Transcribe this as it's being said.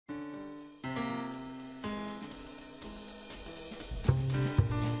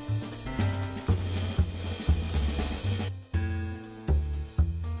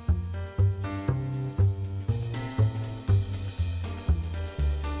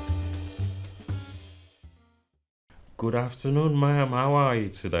Good afternoon, ma'am. How are you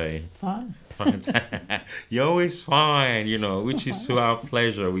today? Fine. You're always fine, which is to our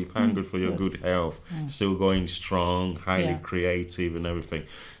pleasure. We thank God for your good health. Still going strong, highly creative and everything.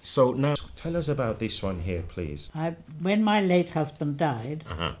 So now, tell us about this one here, please. When my late husband died,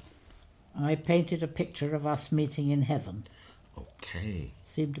 I painted a picture of us meeting in heaven. Okay.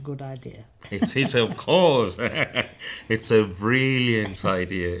 Seemed a good idea. It is, of course. It's a brilliant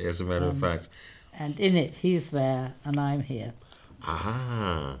idea, as a matter of fact. And in it, he's there and I'm here.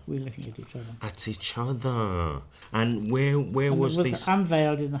 Ah. We're looking at each other. At each other. And where was this? It was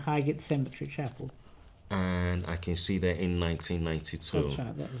unveiled in the Highgate Cemetery Chapel. And I can see that in 1992. That's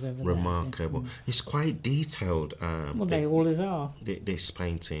right, that was over Remarkable. there. It's quite detailed. Well, they always are. This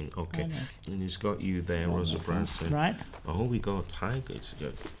painting, okay. And it's got you there, Rosa Branson. Right. Oh, we got a tiger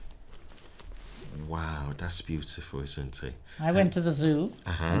together. Wow, that's beautiful, isn't it? I went to the zoo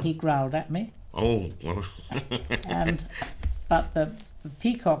and he growled at me. Oh. But the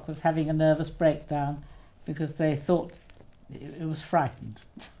peacock was having a nervous breakdown because they thought it was frightened.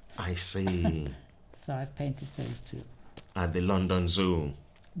 I see. So I painted those two. At the London Zoo?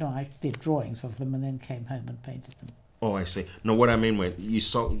 No, I did drawings of them and then came home and painted them. Oh, I see. No, what I mean when you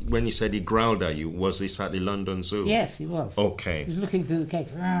said he growled at you, was this at the London Zoo? Yes, he was. Okay. He was looking through the cake.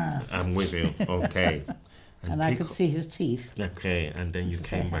 I'm with you. Okay. And I could see his teeth. Okay, and then you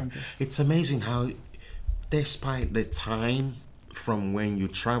came back. It's amazing how, despite the time from when you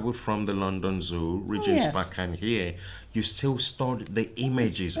traveled from the London Zoo, Regent's Park and here, you still stored the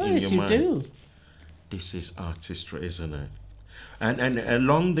images in your mind. Yes, you do. This is artistry, isn't it? And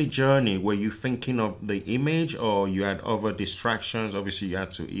along the journey, were you thinking of the image or you had other distractions? Obviously, you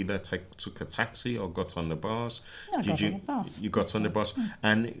had to either took a taxi or got on the bus. No, I got on the bus. You got on the bus.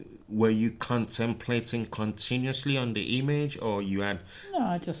 And were you contemplating continuously on the image or you had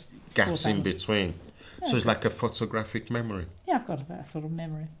I just gaps in between? So it's like a photographic memory. Yeah, I've got that sort of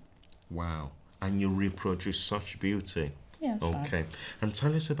memory. Wow. And you reproduce such beauty. Yeah, okay. Right. And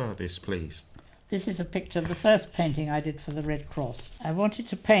tell us about this, please. This is a picture of the first painting I did for the Red Cross. I wanted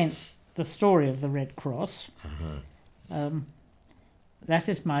to paint the story of the Red Cross. That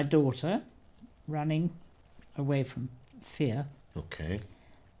is my daughter running away from fear. Okay.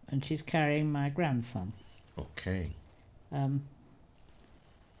 And she's carrying my grandson. Okay.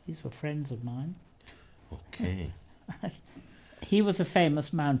 These were friends of mine. Okay. He was a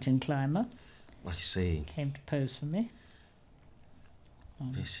famous mountain climber. I see. Came to pose for me.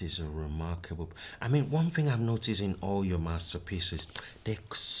 This is a remarkable... I mean, one thing I've noticed in all your masterpieces, they're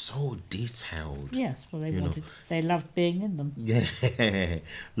so detailed. Yes, well, they loved being in them. Yeah.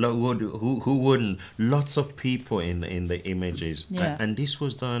 Who wouldn't? Lots of people in the images. Yeah. And this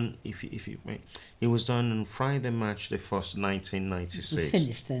was done, it was done on Friday, March the 1st, 1996. It was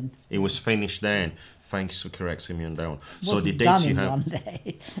finished then. It was finished then. Thanks for correcting me on that one. So the dates you have... one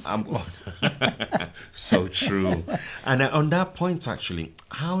day. So true. And on that point, actually,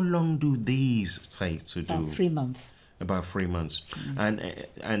 how long do these take to do? About 3 months. About 3 months.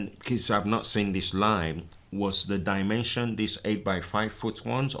 And because I've not seen this live, was the dimension these 8x5 foot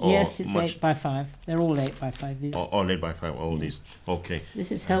ones? Or yes, it's 8x5. They're all 8x5. These. All 8x5, all these. Okay.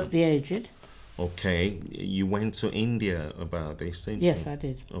 This is Help the Aged. Okay, you went to India about this, didn't you? Yes, I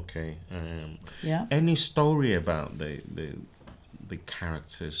did. Okay. Yeah. Any story about the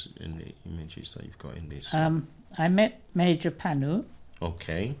characters in the images that you've got in this? I met Major Panu.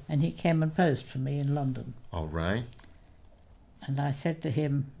 Okay. And he came and posed for me in London. All right. And I said to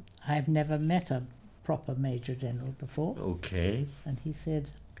him, I've never met a proper Major General before. Okay. And he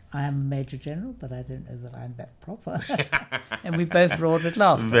said, I am a Major General, but I don't know that I'm that proper. And we both roared with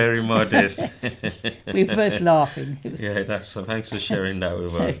laughter. Very modest. We were both laughing. Yeah, thanks for sharing that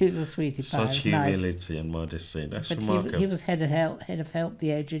with us. He was a sweetie pie. Such humility and modesty. That's remarkable. He was head of Help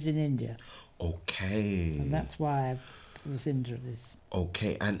the Aged in India. Okay. And that's why I was into this.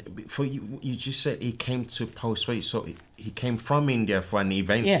 Okay, and for you just said he came to post for you, so he came from India for an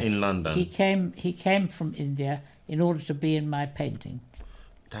event in London. He came from India in order to be in my painting.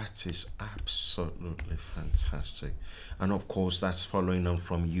 That is absolutely fantastic. And of course, that's following on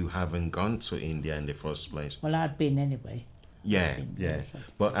from you having gone to India in the first place. Well, I'd been anyway. Yeah.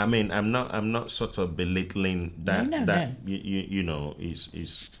 But I mean, I'm not sort of belittling that. No. You know, it's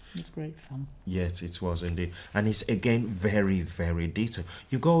great fun. Yes, it was indeed. And it's again very, very detailed.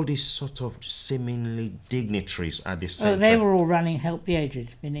 You got all these sort of seemingly dignitaries at the same time. They were all running Help the Aged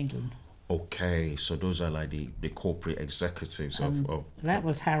in England. Okay, so those are like the corporate executives of... That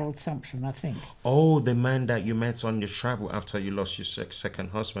was Harold Sumption, I think. Oh, the man that you met on your travel after you lost your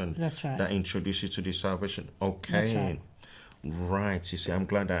second husband. That's right. That introduced you to the Salvation. Okay. That's right. Right. You see, I'm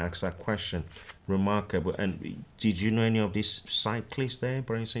glad I asked that question. Remarkable. And did you know any of these cyclists there,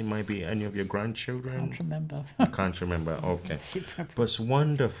 Branson? Might be any of your grandchildren? Can't remember. You can't remember. Okay. But it's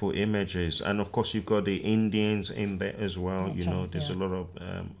wonderful images. And of course, you've got the Indians in there as well. That's you know, right, there's yeah. a lot of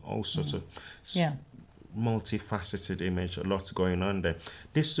all sorts of Yeah. multifaceted image, a lot going on there.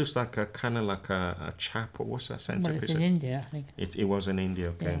 This looks like a kind of like a chapel. What's that Well, centerpiece? it's in India, I think. It was in India,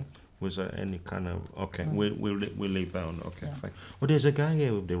 okay. Yeah. Was there any kind of okay? No. We'll leave that on. Okay, Yeah. fine. Oh, there's a guy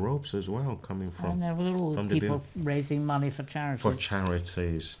here with the ropes as well, coming I from know, with all from the the people raising money for charity. for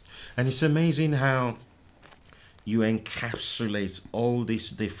charities, and it's amazing how you encapsulate all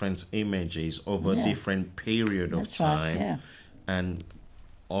these different images over Yeah. different period of That's right, time, yeah. and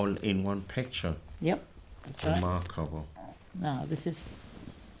all in one picture. Yep, that's right. Remarkable. Now, this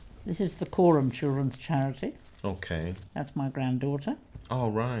is the Coram Children's Charity. Okay. That's my granddaughter. All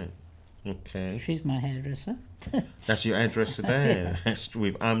right. Okay. She's my hairdresser. That's your address there,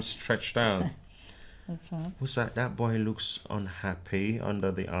 with arms stretched out. That's right. Was that boy looks unhappy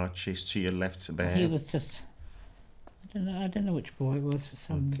under the arches to your left there? He was just, I don't know which boy it was,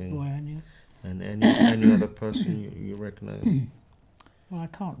 some Okay. boy I knew. And any other person you recognize? Well, I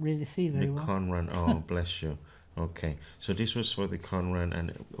can't really see very The well. Conran. Oh, bless you. Okay, so this was for the Conran,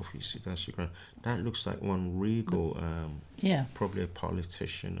 and obviously that's your grand. That looks like one regal, Yeah, probably a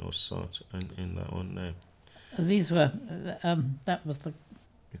politician or sort, in that one there. these were, that was the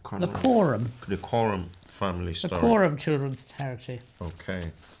Conran. Coram. The Coram family The story. Coram Children's Charity. Okay.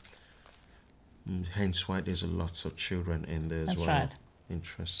 Hence why there's a lot of children in there as That's well. right.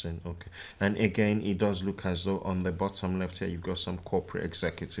 Interesting. Okay. And again, it does look as though on the bottom left here you've got some corporate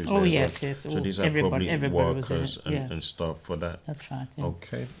executives Oh there as yes, well. yes. So all- these are everybody probably was in workers it, yeah. and stuff for that. That's right. Yeah.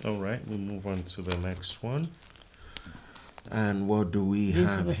 Okay. All right. We'll move on to the next one. And what do we These are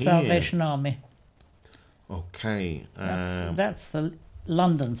have the here? Salvation Army. Okay. That's the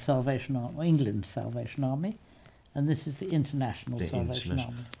London Salvation Army, or England Salvation Army, and this is the International The Salvation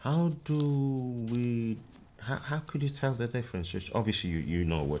international. Army. How do we? How could you tell the difference? Just obviously you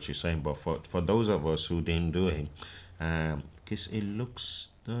know what you're saying, but for those of us who didn't do it, because it looks.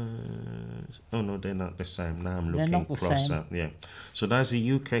 Oh no, they're not the same. Now I'm They're looking not the closer. same. Yeah, so that's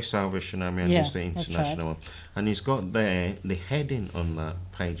the UK Salvation Army, and Yeah, this is the that's international right. one. And it's got there the heading on that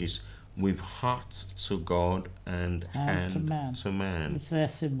page is with heart to God and hand to man. It's their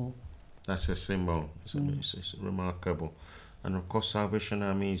symbol. That's a symbol. It's remarkable. And of course, Salvation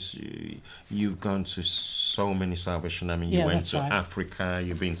Armies, you've gone to so many Salvation Armies. You Yeah, went that's to right. Africa,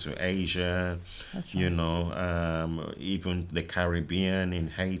 you've been to Asia, That's you right. know, even the Caribbean, in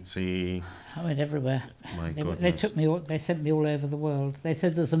Haiti. I went everywhere. My They goodness. took me. They sent me all over the world. They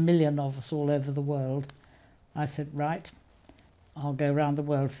said there's 1 million of us all over the world. I said, right, I'll go around the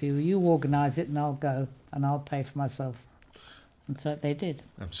world for you. You organise it, and I'll go, and I'll pay for myself. And so they did.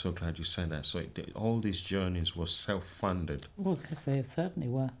 I'm so glad you said that. So all these journeys were self-funded Well, because they certainly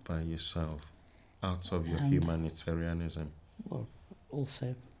were. by yourself, out of your And- humanitarianism. Well,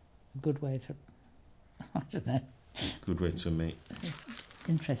 also a good way to, I don't know, Good way to meet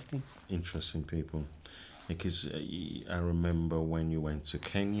interesting. interesting people. Because I remember when you went to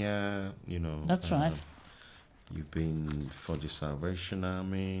Kenya, you know. That's right. You've been for the Salvation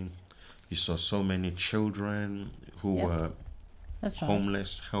Army. You saw so many children who Yep. were That's right.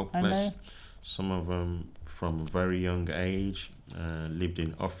 homeless, I helpless. know. Some of them from a very young age, lived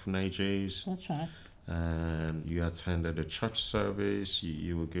in orphanages. That's right. And you attended a church service.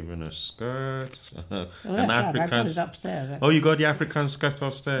 You were given a skirt, Well, an that's right. I got African. it upstairs. Oh, you got the African skirt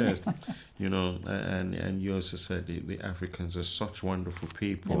upstairs. You know, and you also said the Africans are such wonderful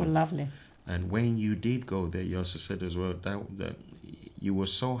people. They were lovely. And when you did go there, you also said as well that you were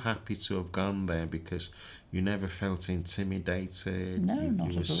so happy to have gone there because you never felt intimidated. No, you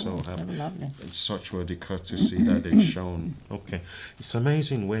not were at so all. happy. They were lovely. And such were the courtesy that they'd shown. Okay. It's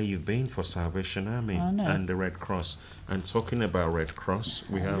amazing where you've been for Salvation Army I know. and the Red Cross. And talking about Red Cross,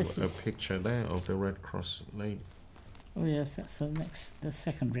 we have this a is- picture there of the Red Cross lady. Oh yes, that's the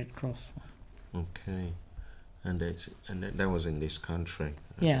second Red Cross one. Okay. And that was in this country,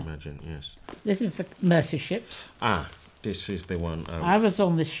 I Yeah. imagine, yes. This is the Mercy ships. This is the one. I was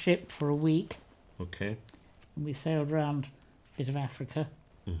on this ship for a week, Okay. and we sailed around a bit of Africa,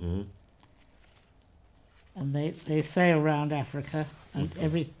 Mm-hmm. and they sail around Africa, and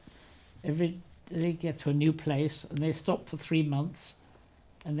every they get to a new place, and they stop for 3 months,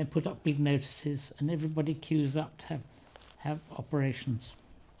 and they put up big notices, and everybody queues up to have operations.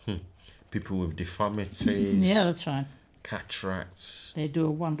 People with deformities. Yeah, that's right. Cataracts. They do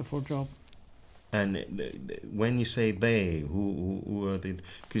a wonderful job. And when you say they, who are they?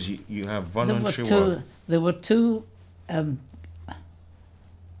 Because you have There were voluntary work. two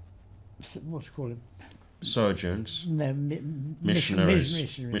what do you call it? Surgeons, No,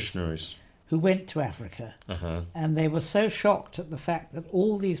 missionaries, who went to Africa, and they were so shocked at the fact that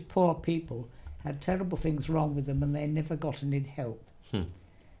all these poor people had terrible things wrong with them and they never got any help.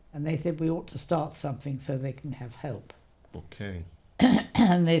 And they said we ought to start something so they can have help. Okay.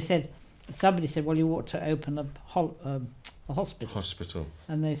 And they said, somebody said, well, you ought to open a hospital.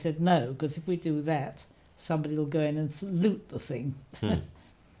 And they said, no, because if we do that, somebody will go in and loot the thing.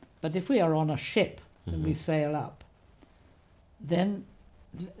 But if we are on a ship and we sail up, then,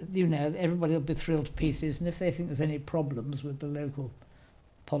 you know, everybody will be thrilled to pieces, and if they think there's any problems with the local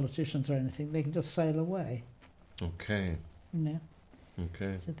politicians or anything, they can just sail away. Okay. You know.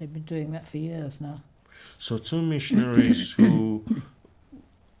 Okay. So they've been doing that for years now. So 2 missionaries who,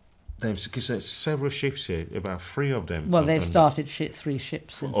 because there's several ships here, about 3 of them. Well, they've started 3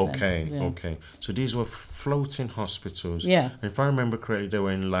 ships since okay, then. Yeah. Okay. So these were floating hospitals. Yeah. And if I remember correctly, they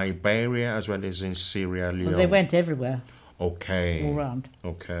were in Liberia as well as in Sierra Leone. Well, they went everywhere. Okay. All round.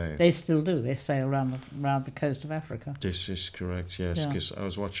 Okay. They still do. They sail around the coast of Africa. This is correct, yes. Because I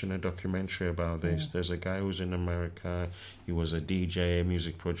was watching a documentary about this. There's a guy who's in America. He was a DJ, a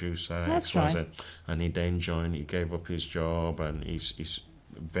music producer. That's right. And he then joined. He gave up his job, and he's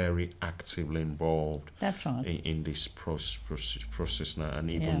very actively involved. That's right. In this process now, and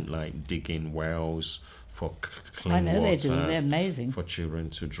even like digging wells for clean water. I know they do. They're amazing. For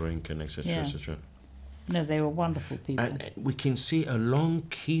children to drink and etc. etc. No, they were wonderful people. And we can see a long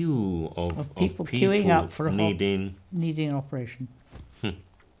queue of people queuing up for needing an operation.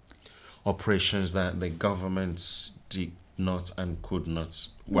 Operations that the governments did not and could not.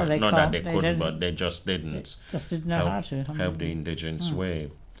 Well, not that they couldn't, but they just didn't. Just didn't know how to help the indigenous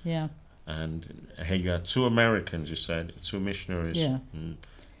way. Yeah. And here you had 2 Americans. You said 2 missionaries. Yeah.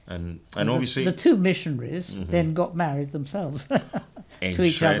 And obviously the 2 missionaries then got married themselves to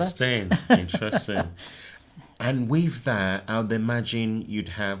each other. Interesting. And with that, I would imagine you'd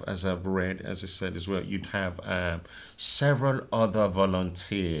have, as I've read, as I said as well, you'd have several other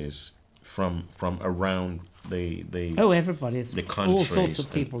volunteers from around the everybody's the countries. All sorts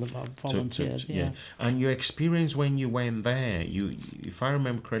of people have volunteered. Yeah. And your experience when you went there, if I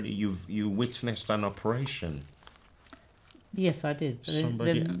remember correctly, you witnessed an operation. Yes, I did.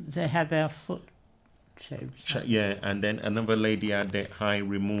 They had their foot shaved. Yeah, and then another lady had their eye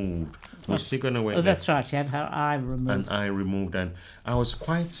removed. We're still going to wait. Oh, that's right. She had her eye removed. An eye removed. And I was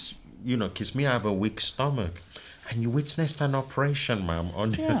quite, because me, I have a weak stomach. And you witnessed an operation, ma'am.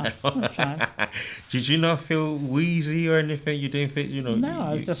 That's right. Did you not feel wheezy or anything? You didn't feel, No,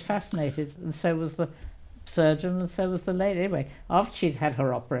 I was just fascinated. And so was the surgeon, and so was the lady. Anyway, after she'd had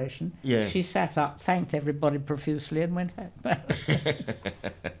her operation, she sat up, thanked everybody profusely, and went home.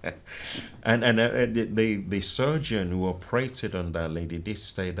 and the surgeon who operated on that lady did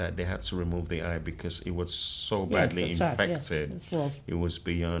say that they had to remove the eye because it was so badly infected. Right. It was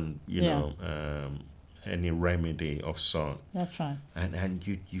beyond, any remedy of sort. That's right. And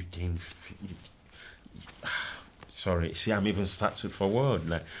you didn't. Sorry, see, I'm even started for word.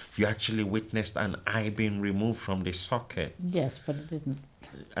 Like, you actually witnessed an eye being removed from the socket. Yes, but it didn't.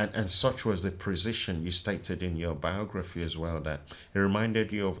 And such was the precision you stated in your biography as well, that it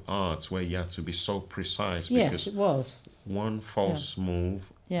reminded you of art where you had to be so precise. Because yes, it was. One false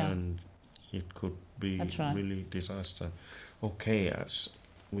move and it could be really disaster. Okay, as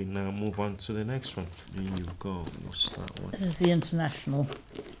we now move on to the next one. Here you go. What's that one? This is the International.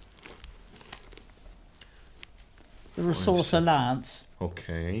 The Resource Alliance.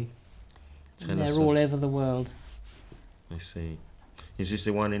 Okay. They're all over the world. I see. Is this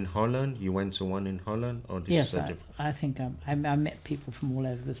the one in Holland? You went to one in Holland? Or this yes, is a different? I think I met people from all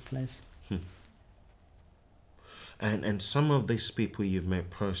over this place. And some of these people you've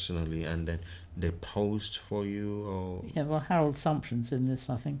met personally, and then they posed for you, or? Yeah, well, Harold Sumption's in this,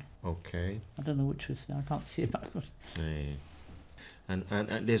 I think. Okay. I don't know which was. I can't see it. Yeah.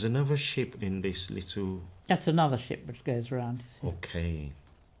 And there's another ship in this little. That's another ship which goes around. You see. Okay.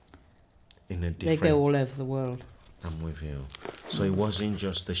 In a different. They go all over the world. I'm with you. So it wasn't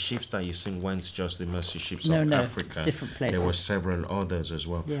just the ships that you seen went just the mercy ships of Africa. Different places. There were several others as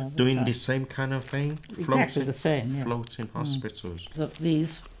well. Yeah, doing the same kind of thing? Exactly the same, yeah. Floating hospitals. So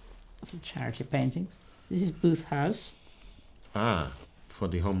these are charity paintings. This is Booth House. Ah, for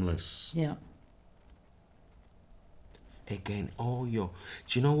the homeless. Yeah. Again, do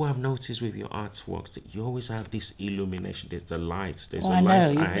you know what I've noticed with your artwork? That you always have this illumination. There's the lights. There's a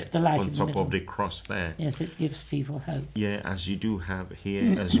light on top of the cross there. Yes, it gives people hope. Yeah, as you do have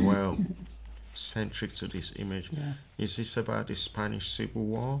here as well. Centric to this image. Yeah. Is this about the Spanish Civil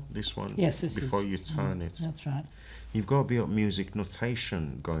War? This one? Yes, this before is. You turn it. That's right. You've got a bit of music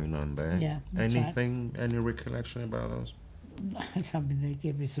notation going on there. Yeah, that's Anything, any recollection about those? I mean, they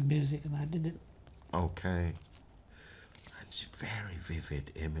gave me some music and I did it. Okay. It's very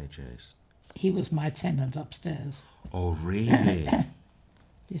vivid images. He was my tenant upstairs. Oh, really?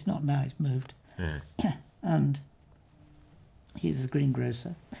 He's not now, he's moved. Yeah. And he's the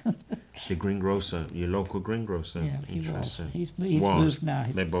greengrocer. The greengrocer, your local greengrocer. Yeah, he interesting. was. He's moved now.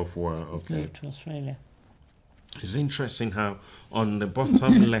 They both were, He's okay. moved to Australia. It's interesting how on the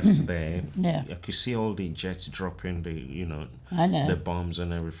bottom left there, Yeah. you can see all the jets dropping the, you know, I know. the bombs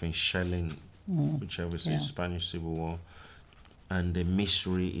and everything, shelling, whichever is the Spanish Civil War. And the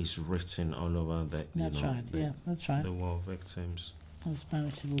mystery is written all over the, That's right, yeah, that's right. the war victims. The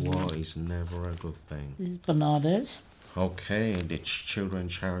Spanish Civil War. War is never a good thing. This is Bernardo's. Okay, the children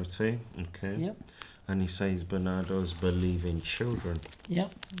charity. Okay. Yep. And he says Bernardo's believe in children.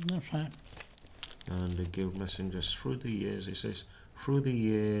 Yep, that's right. And the Guild Messengers through the years, he says, through the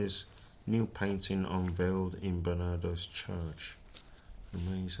years, new painting unveiled in Bernardo's church.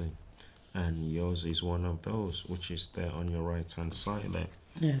 Amazing. And yours is one of those, which is there on your right hand side there.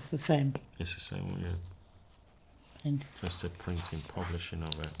 Yeah, it's the same. It's the same one, yeah. And Just the printing, publishing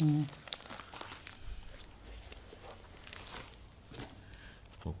of it.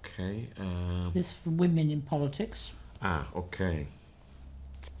 Okay. this for women in politics. Okay.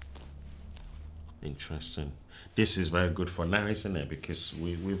 Interesting. This is very good for now, isn't it? Because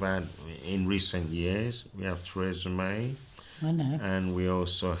we've had, in recent years, we have Theresa May. I know. And we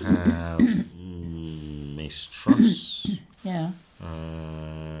also have Miss Truss. Yeah.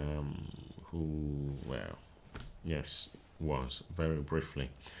 Who, well, yes, was, very briefly,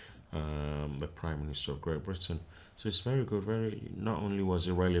 the Prime Minister of Great Britain. So it's very good. Not only was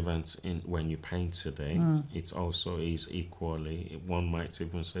it relevant in when you paint today, it also is equally, one might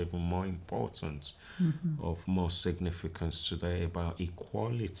even say, even more important, of more significance today about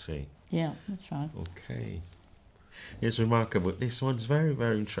equality. Yeah, that's right. Okay. It's remarkable. This one's very,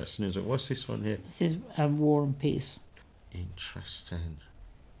 very interesting, isn't it? What's this one here? This is War and Peace. Interesting.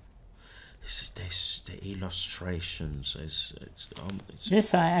 The illustrations.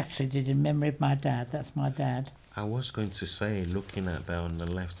 This I actually did in memory of my dad. That's my dad. I was going to say, looking at that on the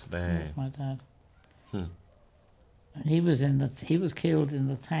left there. That's my dad. And he was killed in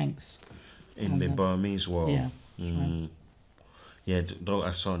the tanks. In the Burmese war. Yeah. Right. Yeah, though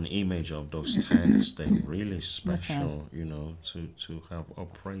I saw an image of those tanks. They're really special, you know, to have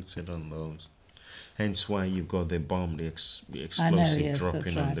operated on those. Hence why you've got the bomb, the explosive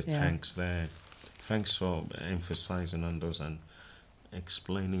dropping on the tanks there. Thanks for emphasizing on those and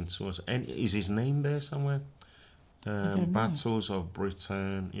explaining to us. And is his name there somewhere? Battles of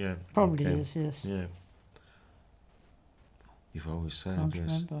Britain. Yeah. Probably is, yes. Yeah. You've always said, Can't yes.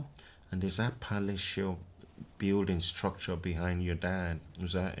 remember. And is that palatial building structure behind your dad?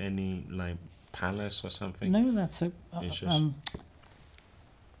 Was that any like palace or something? No, that's a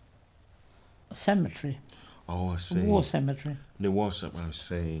cemetery. Oh, I see. A war cemetery. The war cemetery, I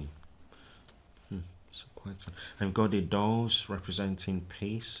see. So quite. And got the dolls representing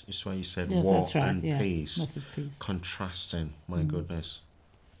peace. That's why you said war and peace. Peace. Contrasting, my goodness,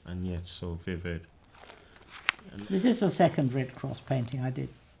 and yet so vivid. And this is the second Red Cross painting I did.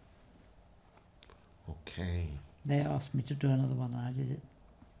 Okay. They asked me to do another one and I did it.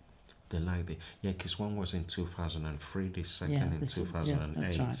 The library. Yeah, because one was in 2003, the second in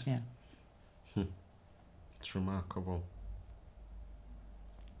 2008. That's right, yeah. It's remarkable.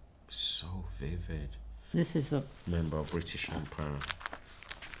 So vivid. This is the... Member of British Empire.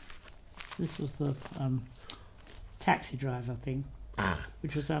 This was the taxi driver thing. Ah.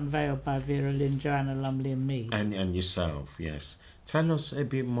 Which was unveiled by Vera Lynn, Joanna Lumley and me. And yourself, yes. Tell us a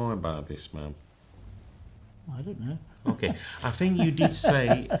bit more about this, ma'am. I don't know. Okay, I think you did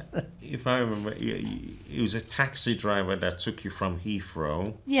say, if I remember, it was a taxi driver that took you from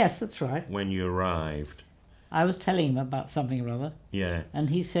Heathrow. Yes, that's right. When you arrived. I was telling him about something or other. Yeah. And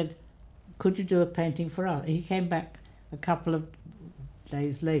he said, could you do a painting for us? He came back a couple of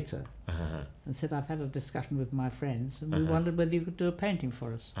days later and said, I've had a discussion with my friends and we wondered whether you could do a painting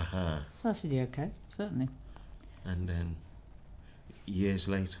for us. So I said, yeah, okay, certainly. And then years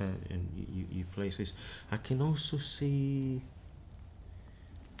later, and you place this. I can also see.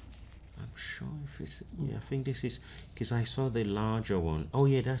 I'm sure if it's. Yeah, I think this is because I saw the larger one. Oh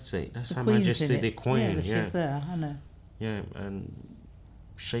yeah, that's it. That's Her Majesty the Queen. Yeah, she's there. I know. Yeah, and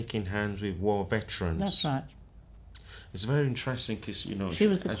shaking hands with war veterans. That's right. It's very interesting because she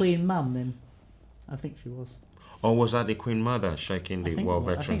was the Queen Mum then. I think she was. Or was that the Queen Mother shaking the war I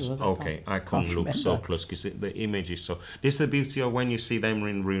think veterans? it was, Okay, I can't look so remember. close because the image is so. This is the beauty of when you see them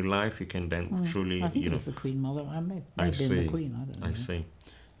in real life. You can then truly, I think you it know. was the Queen Mother. I may I have been see. the Queen. I don't know. I see.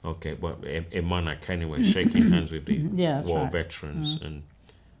 Okay, but a monarch anyway, shaking hands with the Yeah, that's war right. veterans, and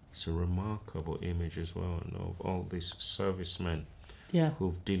it's a remarkable image as well, you know, of all these servicemen Yeah.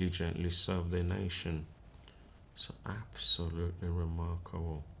 who've diligently served their nation. So absolutely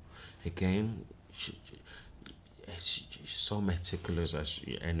remarkable. Again, it's so meticulous as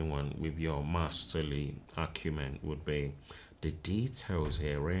anyone with your masterly acumen would be. The details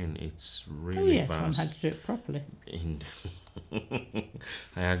herein, it's Oh really yes, one vast. had to do it properly.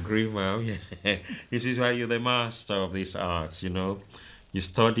 I agree, well, yeah. This is why you're the master of this art, you know. You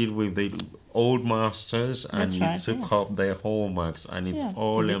studied with the old masters and That's you right, took yeah. up their hallmarks, and it's Yeah,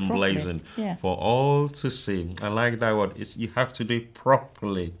 all did it properly. emblazoned Yeah. for all to see. I like that word. You have to do it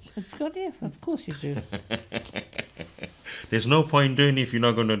properly. It's good, yes, of course you do. There's no point doing it if you're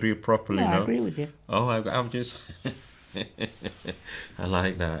not going to do it properly, No, I no? agree with you. Oh, I'm just... I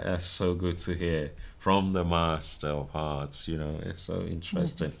like that. That's so good to hear from the master of arts, you know. It's so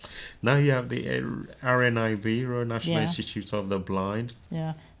interesting. Now you have the RNIB, Royal National Yeah. Institute of the Blind.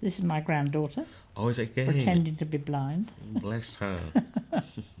 Yeah. This is my granddaughter, Oh, it's again. pretending to be blind. Bless her.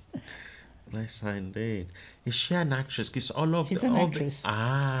 Bless her indeed. Is she an actress? Because all of She's the, an all actress.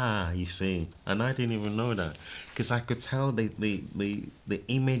 you see, and I didn't even know that, because I could tell the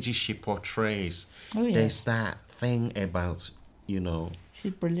images she portrays. Oh yes, There's that thing about, you know,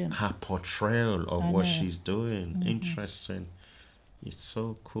 she's brilliant. her portrayal of I what know. she's doing. Interesting. It's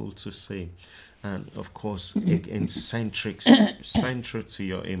so cool to see. And of course, again, central to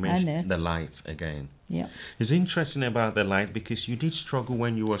your image, know. the light again. Yeah. It's interesting about the light because you did struggle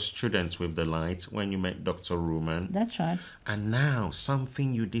when you were students with the light, when you met Dr. Ruman. That's right. And now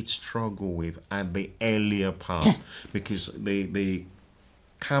something you did struggle with at the earlier part because the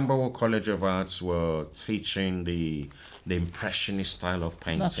Camberwell College of Arts were teaching the impressionist style of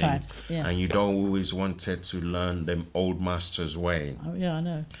painting. That's right, yeah. And you'd always wanted to learn the old master's way. Oh, yeah, I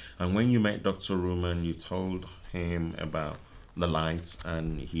know. And when you met Dr. Ruman, you told him about the light,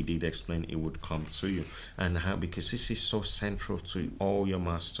 and he did explain it would come to you. And how, because this is so central to all your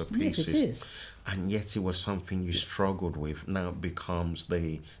masterpieces. Yes, it is. And yet it was something you struggled with. Now it becomes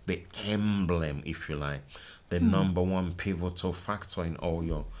the emblem, if you like, the number one pivotal factor in all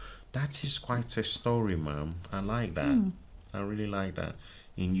your... That is quite a story, ma'am. I like that. I really like that.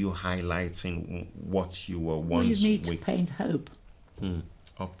 In you highlighting what you were Well, once you need to with. paint hope,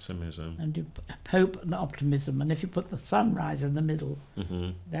 Optimism. and do hope and optimism. And if you put the sunrise in the middle,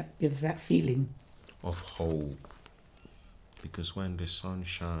 that gives that feeling. Of hope. Because when the sun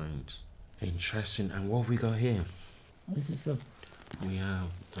shines... Interesting. And what we got here? This is the We have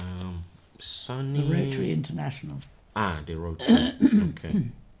Sunny... Rotary International. The Rotary. Okay.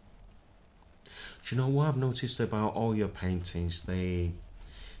 Do you know what I've noticed about all your paintings? They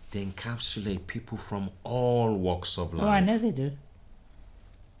encapsulate people from all walks of life. Oh, I know they do.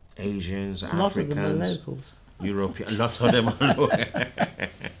 Asians, A lot of them are Africans, locals. European. Lots of them are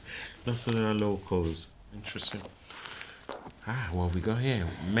lots of them are locals. Interesting. What we got here?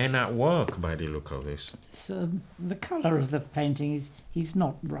 Men at work, by the look of this. So the colour of the painting is he's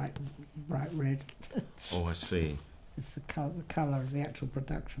not bright red. Oh, I see. It's the colour of the actual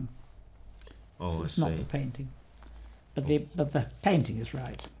production. Oh, So I it's not see. the painting, but the painting is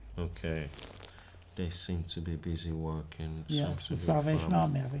right. Okay. They seem to be busy working. Yeah, Seems it's to the be Salvation farming.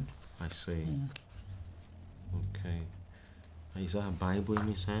 Army, I think. I see. Yeah. Okay. Is that a Bible in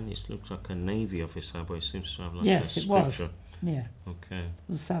his hand? It looks like a Navy officer, but it seems to have like Yes, a it was. scripture. Yeah, Okay.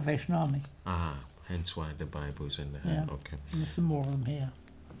 the Salvation Army. Hence why the Bible's in the Yeah. hand. Okay. And there's some more of them here.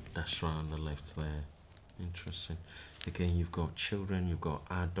 That's right on the left there. Interesting. Again, you've got children, you've got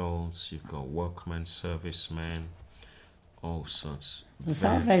adults, you've got workmen, servicemen, all sorts. The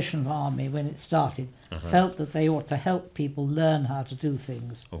Salvation Army, when it started, felt that they ought to help people learn how to do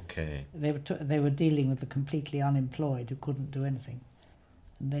things. Okay. They were dealing with the completely unemployed who couldn't do anything.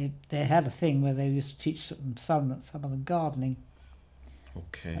 And they had a thing where they used to teach some of them gardening,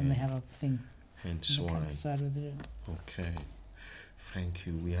 Okay. and they had a thing Hence in the why. countryside where they did it. Okay. Thank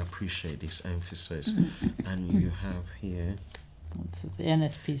you. We appreciate this emphasis. And you have here It's the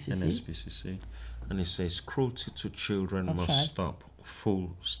NSPCC. NSPCC. And it says cruelty to children That's must right. stop.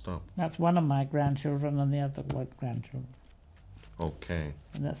 Full stop. That's one of my grandchildren and the other grandchildren. Okay.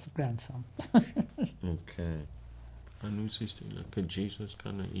 And that's the grandson. Okay. I noticed it like a Jesus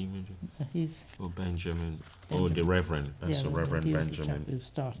kind of image. He's Or Benjamin. Oh, Benjamin. the Reverend. That's yeah, the Reverend he was Benjamin. The chap who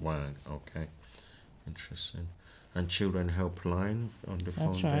started. Wang. Okay. Interesting. And Children Helpline on the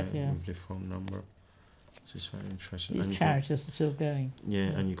phone That's right, there yeah. with the phone number. It's very interesting. These and charities are still going. Yeah,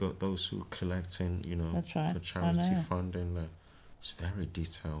 and you got those who are collecting, you know, That's right. for charity funding. It's very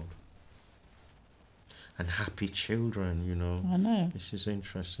detailed. And happy children, you know. I know. This is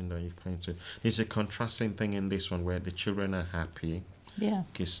interesting that you've painted. There's a contrasting thing in this one where the children are happy. Yeah.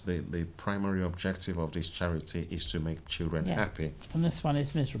 Because the primary objective of this charity is to make children happy. And this one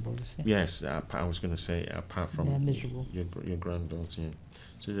is miserable, you see. Yes, I was going to say, apart from miserable. Your granddaughter. Yeah.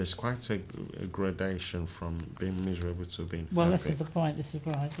 So there's quite a gradation from being miserable to being happy. Well, this is the point. This is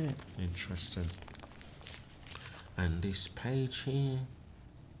why I do it. Interesting. And this page here.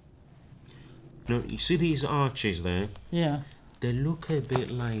 No, you see these arches there? Yeah. They look a bit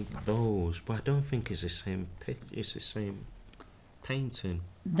like those, but I don't think it's the same it's the same painting.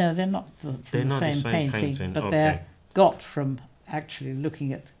 No, they're not the same painting, but they're got from actually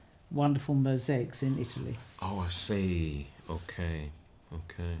looking at wonderful mosaics in Italy. Oh, I see. Okay.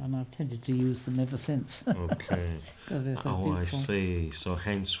 And I've tended to use them ever since. Okay. They're so beautiful. I see. So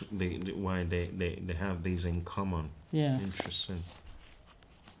hence why they have these in common. Yeah. Interesting.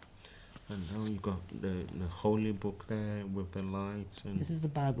 And now you got the holy book there with the lights. And this is the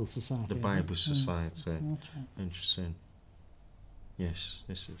Bible Society. The Bible Society. That's right. Interesting. Yes,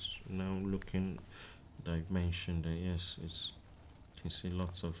 this is now looking. I've mentioned that. Yes, it's. You can see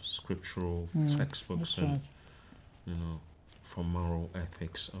lots of scriptural textbooks and right. you know, for moral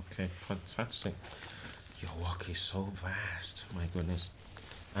ethics. Okay, fantastic. Your work is so vast. My goodness,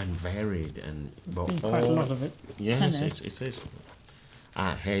 and varied and quite a lot of it. Yes, it is.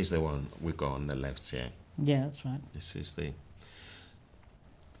 Here's the one we got on the left here. Yeah, that's right. This is the.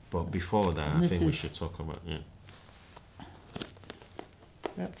 But before that, I think we should talk about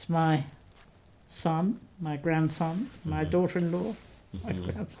That's my son, my grandson, my daughter-in-law, my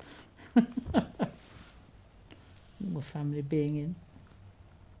grandson. All the family being in.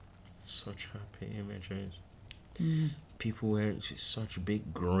 Such happy images. People wearing such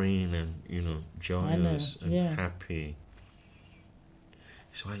big green and, you know, joyous and happy.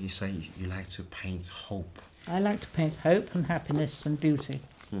 So why you say you like to paint hope? I like to paint hope and happiness and beauty.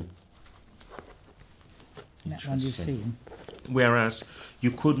 That one you've seen. Whereas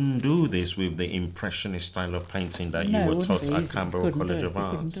you couldn't do this with the impressionist style of painting that you were taught at Campbell College of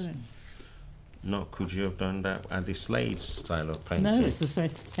Arts. No, could you have done that at the Slade style of painting? No, it's the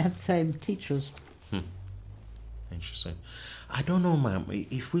same. They had the same teachers. Interesting. I don't know, ma'am.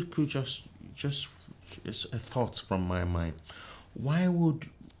 If we could just a thought from my mind. Why would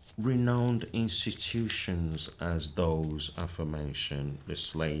renowned institutions as those aforementioned, the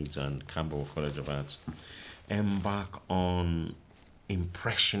Slades and Campbell College of Arts, embark on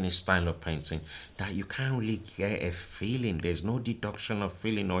impressionist style of painting that you can't really get a feeling? There's no deduction of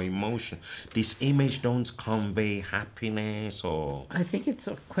feeling or emotion. This image don't convey happiness or... I think it's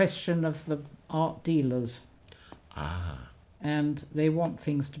a question of the art dealers. And they want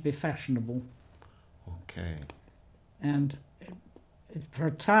things to be fashionable. Okay. And for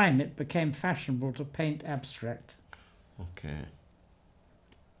a time it became fashionable to paint abstract. Okay.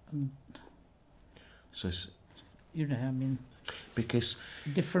 So it's... You know, I mean... Because...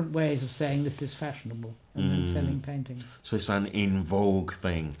 different ways of saying this is fashionable and then selling paintings. So it's an in vogue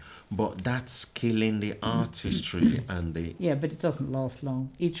thing. But that's killing the artistry and the... Yeah, but it doesn't last long.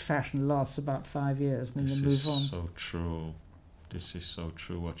 Each fashion lasts about 5 years and then they move on. This is so true. This is so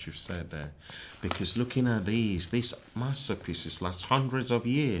true what you've said there. Because looking at these masterpieces last hundreds of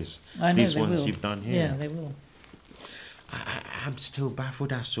years. I know these they ones will. You've done here. Yeah, they will. I'm still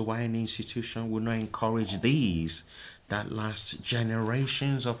baffled as to why an institution would not encourage these that last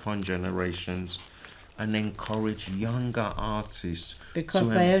generations upon generations and encourage younger artists. Because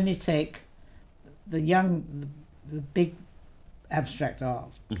they only take the big abstract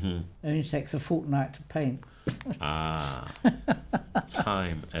art only takes a fortnight to paint.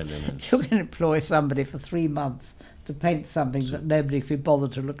 Time elements. You can employ somebody for 3 months to paint something that nobody could bother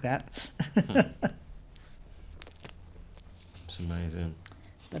to look at. It's amazing.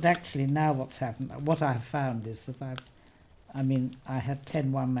 But actually now what's happened, what I've found is that I had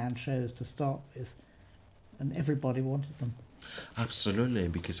 10 one-man shows to start with, and everybody wanted them. Absolutely,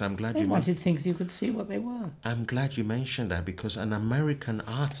 because I'm glad they wanted things you could see what they were. I'm glad you mentioned that, because an American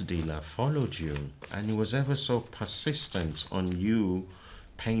art dealer followed you, and he was ever so persistent on you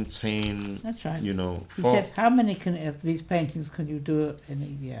painting. That's right. You know, he said, "How many of these paintings can you do in a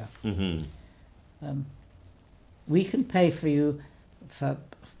year? We can pay for you for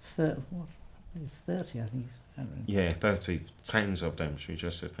 30, I think. Yeah, 30, tens of them. Should we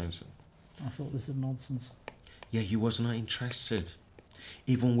just say tens? I thought this was nonsense. Yeah, he was not interested.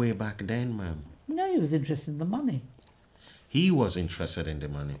 Even way back then, ma'am. No, he was interested in the money. He was interested in the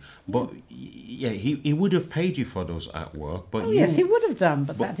money, but yeah, he would have paid you for those artwork. But yes, he would have done,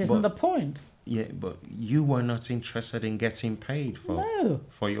 but that isn't the point. Yeah, but you were not interested in getting paid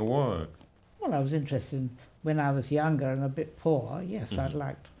for your work. Well, I was interested in, when I was younger and a bit poor. Yes, I'd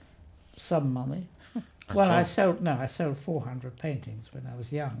liked some money. Well, I sold 400 paintings when I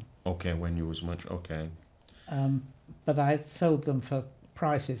was young. Okay, when you was much okay. But I sold them for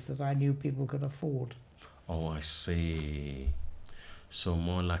prices that I knew people could afford. Oh, I see. So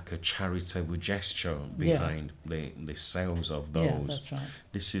more like a charitable gesture behind the sales of those. Yeah, that's right.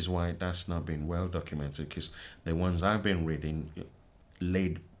 This is why that's not been well documented, because the ones I've been reading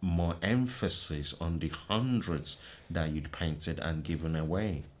laid more emphasis on the hundreds that you'd painted and given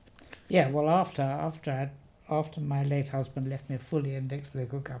away. Yeah, well, after my late husband left me a fully indexed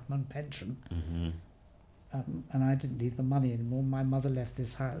local government pension, and I didn't need the money anymore. My mother left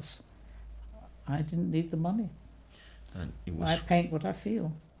this house. I didn't need the money. And I paint what I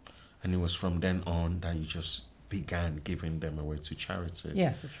feel. And it was from then on that you just began giving them away to charity.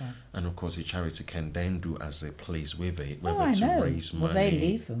 Yes, that's right. And of course, the charity can then do as they please with it, whether I to know. raise money. Well, they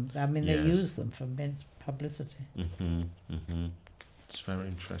leave them. I mean, they use them for publicity. It's very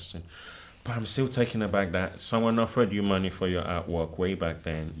interesting. But I'm still taken aback that someone offered you money for your artwork way back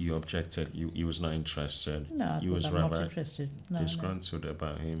then. You objected. You was not interested. No, you was I'm rather not interested. disgruntled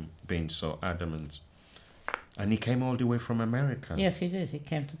about him being so adamant. And he came all the way from America. Yes, he did. He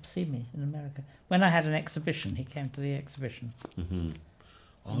came to see me in America. When I had an exhibition, he came to the exhibition.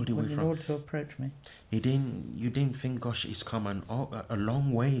 All the way in order to approach me. You didn't think, gosh, it's come a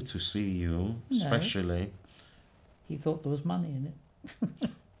long way to see you, especially. He thought there was money in it.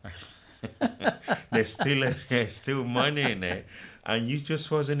 There's still money in it, and you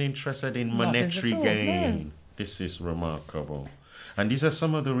just wasn't interested in monetary gain. No. This is remarkable, and these are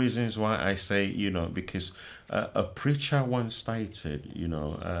some of the reasons why I say, because a preacher once stated,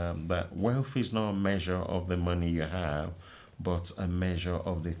 that wealth is not a measure of the money you have, but a measure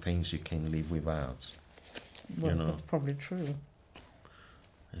of the things you can live without. Well, that's probably true.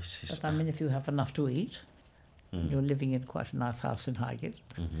 But I mean, if you have enough to eat. You're living in quite a nice house in Highgate,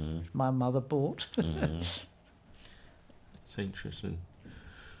 which my mother bought. It's interesting.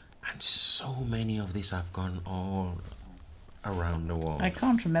 And so many of these have gone all around the world. I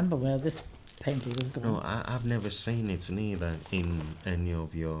can't remember where this painting was going. No, I've never seen it neither in any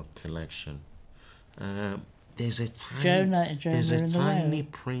of your collection. There's a tiny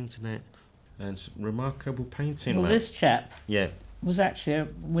print in it, and it's remarkable painting. Well, this chap. Yeah. Was actually a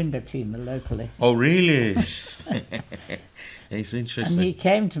window cleaner locally. Oh, really? It's interesting. And he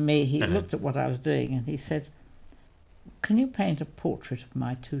came to me, he looked at what I was doing, and he said, "Can you paint a portrait of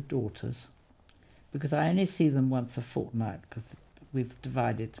my two daughters? Because I only see them once a fortnight, because we've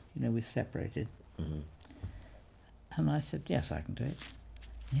divided, we've separated." And I said, "Yes, I can do it."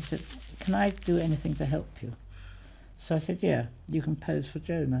 And he said, "Can I do anything to help you?" So I said, "Yeah, you can pose for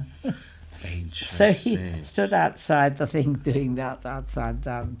Jonah." So he stood outside the thing doing that outside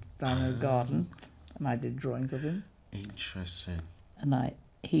down the garden, and I did drawings of him. Interesting. And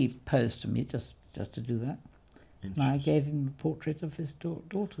he posed to me just to do that. And I gave him a portrait of his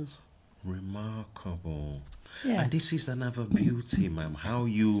daughters. Remarkable. Yeah. And this is another beauty, ma'am, how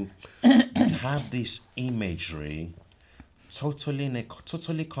you have this imagery totally in a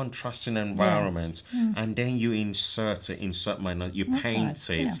totally contrasting environment, and then you insert paint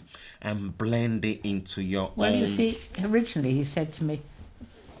it and blend it into your own. Well, you see, originally he said to me,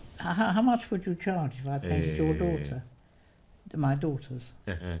 how much would you charge if I painted your daughter? My daughters.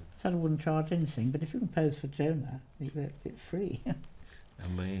 I said I wouldn't charge anything, but if you can pose for Jonah, you get it free.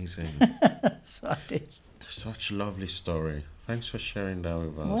 Amazing. So I did. Such a lovely story. Thanks for sharing that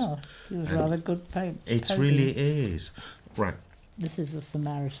with us. Well, it was rather good paint. It really is. Right. This is the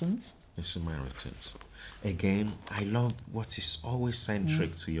Samaritans. The Samaritans. Again, I love what is always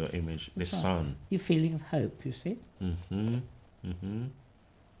centric to your image, the sun. Your feeling of hope, you see? The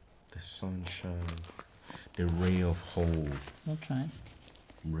sunshine, the ray of hope. That's right.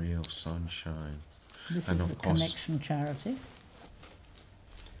 Ray of sunshine. This and is of the course, Connection charity.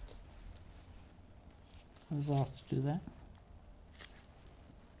 I was asked to do that.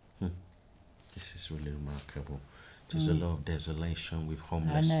 This is really remarkable. There's a lot of desolation with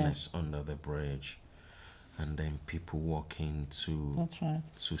homelessness under the bridge, and then people working to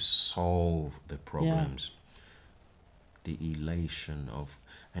solve the problems. The elation of,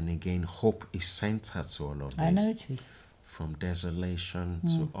 and again, hope is centered to all of this. I know it is. From desolation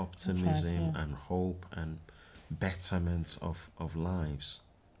to optimism and hope and betterment of lives.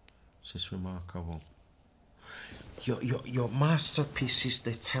 It's just remarkable. Your masterpieces,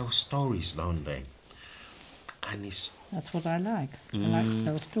 they tell stories, don't they? And it's... That's what I like. I like to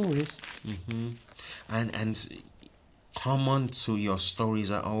tell stories. And common to your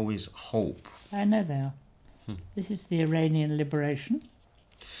stories are always hope. I know they are. This is the Iranian liberation.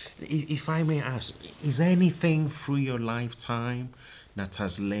 If I may ask, is there anything through your lifetime that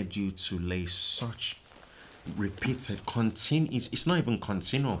has led you to lay such repeated, it's not even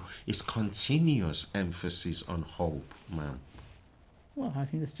continual, it's continuous emphasis on hope, ma'am? Well, I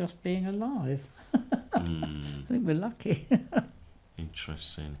think it's just being alive. I think we're lucky.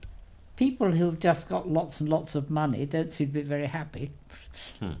 Interesting. People who've just got lots and lots of money don't seem to be very happy.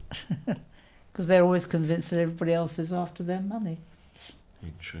 Because they're always convinced that everybody else is after their money.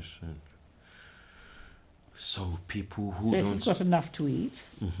 Interesting. So people who so don't... if you've got enough to eat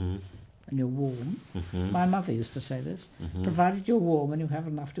and you're warm, my mother used to say this, provided you're warm and you have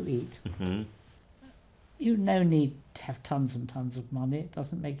enough to eat, you no need to have tons and tons of money. It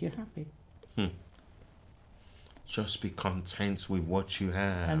doesn't make you happy. Just be content with what you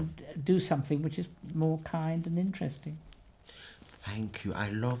have. And do something which is more kind and interesting. Thank you.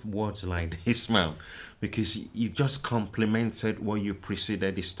 I love words like this, ma'am, because you've just complimented what you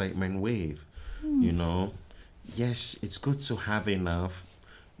preceded the statement with. You know, yes, it's good to have enough,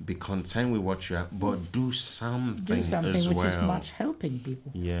 be content with what you have, but do something Do something as which well. is much helping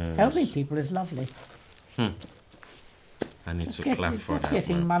people. Yes. Helping people is lovely. I need to clap for that.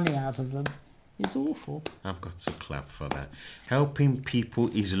 Getting ma'am. money out of them is awful. I've got to clap for that. Helping people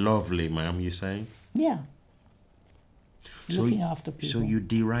is lovely, ma'am, you say? Yeah. Looking after people. So you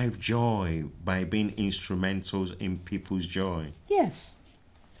derive joy by being instrumental in people's joy? Yes.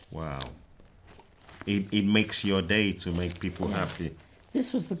 Wow. It makes your day to make people happy.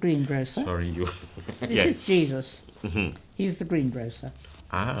 This was the greengrocer. Sorry, you... This is Jesus. He's the greengrocer.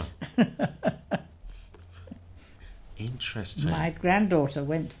 Ah. Interesting. My granddaughter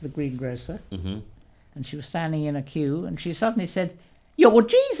went to the greengrocer and she was standing in a queue and she suddenly said, "You're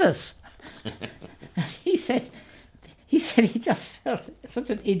Jesus!" And he said he just felt such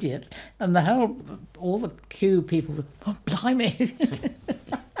an idiot, and all the queue people were, "Oh, blimey."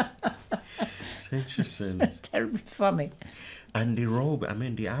 It's interesting. Terribly funny. And the robe, I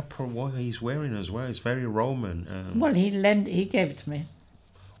mean, the apple what he's wearing as well is very Roman. Well, he gave it to me.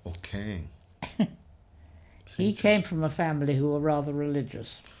 Okay. He came from a family who were rather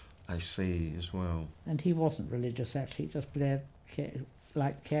religious. I see as well. And he wasn't religious, actually. He just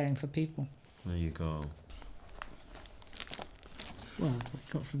liked caring for people. There you go. Well, we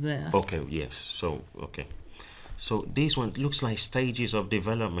got from there. Okay, yes. So, okay. So this one looks like stages of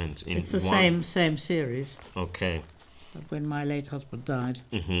development in It's the same series. Okay. When my late husband died.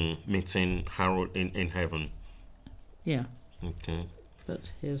 Meeting Harold in heaven. Yeah. Okay. But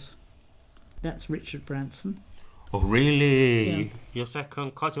that's Richard Branson. Oh, really? Yeah. Your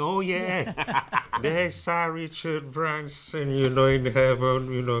second cousin? Oh, yeah. There's Sir Richard Branson, you know, in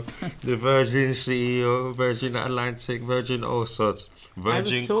heaven, you know, the Virgin CEO, Virgin Atlantic, Virgin all sorts.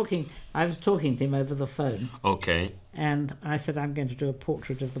 Virgin. I was talking to him over the phone. Okay. And I said, I'm going to do a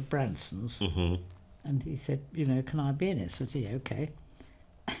portrait of the Bransons. And he said, you know, can I be in it? So I said, yeah, okay.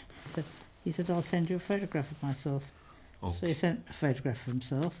 So he said, I'll send you a photograph of myself. Okay. So he sent a photograph of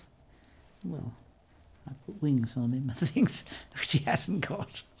himself. Well, I put wings on him and things, which he hasn't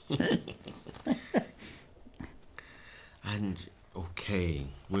got. And okay,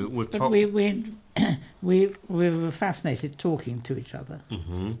 we'll talk. We were fascinated talking to each other.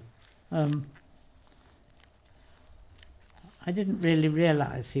 I didn't really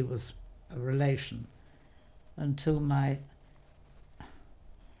realise he was a relation until my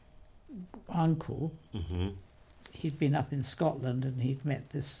uncle. He'd been up in Scotland and he'd met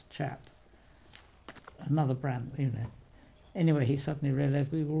this chap. Another brand, you know. Anyway, he suddenly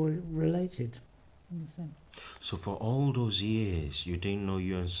realised we were all related. So for all those years, you didn't know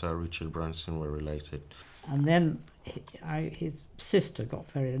you and Sir Richard Branson were related? And then his sister got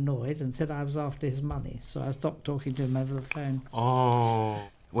very annoyed and said I was after his money, so I stopped talking to him over the phone. Oh,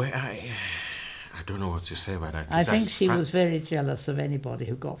 well, I don't know what to say about that. I think she was very jealous of anybody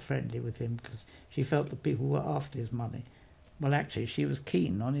who got friendly with him because she felt that people were after his money. Well, actually, she was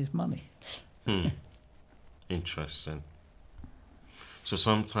keen on his money. Interesting. So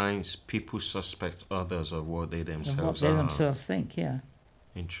sometimes people suspect others of what they themselves of what they themselves think, yeah.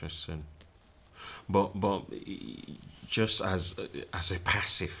 Interesting. But just as a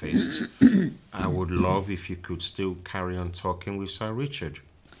pacifist, I would love if you could still carry on talking with Sir Richard,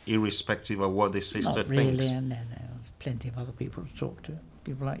 irrespective of what the sister Not really, thinks. no. There's plenty of other people to talk to.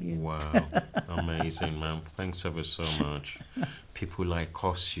 people like you. Wow, amazing, ma'am. Thanks ever so much. People like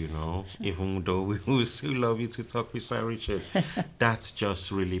us, you know, even though we will still love you to talk with Sir Richard, that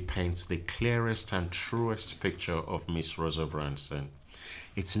just really paints the clearest and truest picture of Miss Rosa Branson.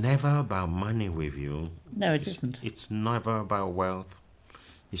 It's never about money with you. No, it isn't. It's never about wealth.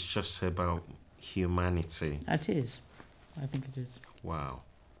 It's just about humanity. It is. I think it is. Wow.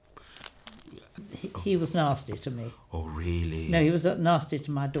 He was nasty to me. Oh, really? No, he was nasty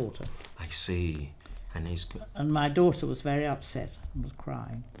to my daughter. I see. And he's good. And my daughter was very upset and was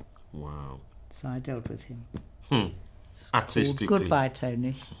crying. Wow. So I dealt with him. Artistically. Goodbye,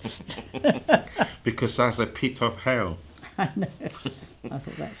 Tony. Because that's a pit of hell. I know. I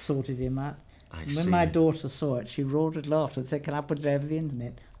thought that sorted him out. I And see. when my daughter saw it, she roared with laughter and said, "Can I put it over the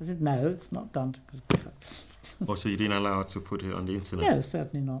internet?" I said, "No, it's not done." Oh, so you didn't allow her to put it on the internet? No,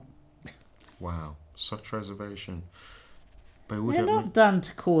 certainly not. Wow. Such reservation. But it would They're have not done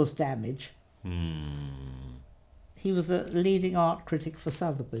to cause damage. Hmm. He was a leading art critic for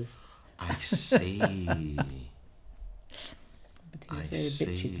Sotheby's. I see. But he was I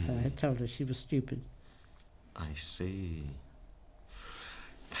very bitchy to her. I see. told her she was stupid. I see.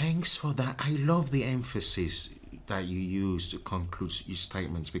 Thanks for that. I love the emphasis that you use to conclude your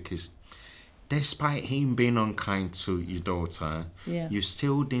statements, because despite him being unkind to your daughter, Yeah. you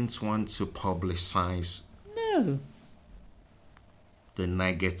still didn't want to publicize No, the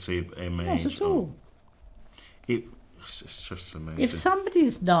negative image. not at all. It's just amazing. If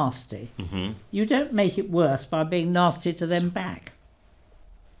somebody's nasty, Mhm. you don't make it worse by being nasty to them back.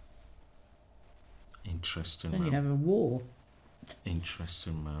 Interesting, Then you ma'am. have a war.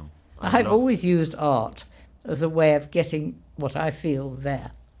 Interesting, ma'am. I've always used art as a way of getting what I feel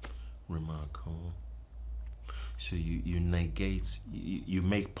there. Remarkable. So you negate, you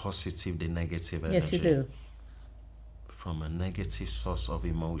make positive the negative energy. Yes, you do. From a negative source of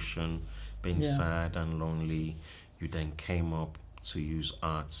emotion, being Yeah. sad and lonely, you then came up to use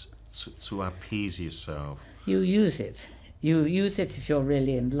art to appease yourself. You use it. You use it if you're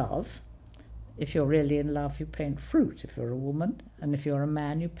really in love. If you're really in love, you paint fruit if you're a woman. And if you're a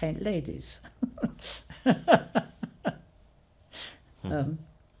man, you paint ladies.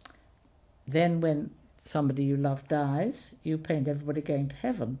 Then when somebody you love dies, you paint everybody going to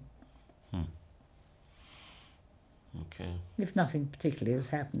heaven. Okay. If nothing particularly is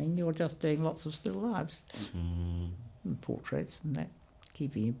happening, you're just doing lots of still lives Mm, and portraits and that,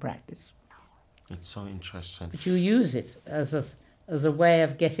 keeping in practice. it's so interesting. But you use it as a way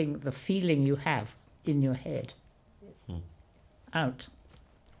of getting the feeling you have in your head out.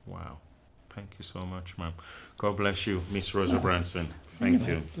 Wow. Thank you so much, ma'am. God bless you, Miss Rosa Branson. Thank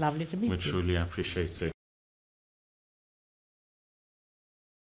you. Lovely to meet We you. truly appreciate it.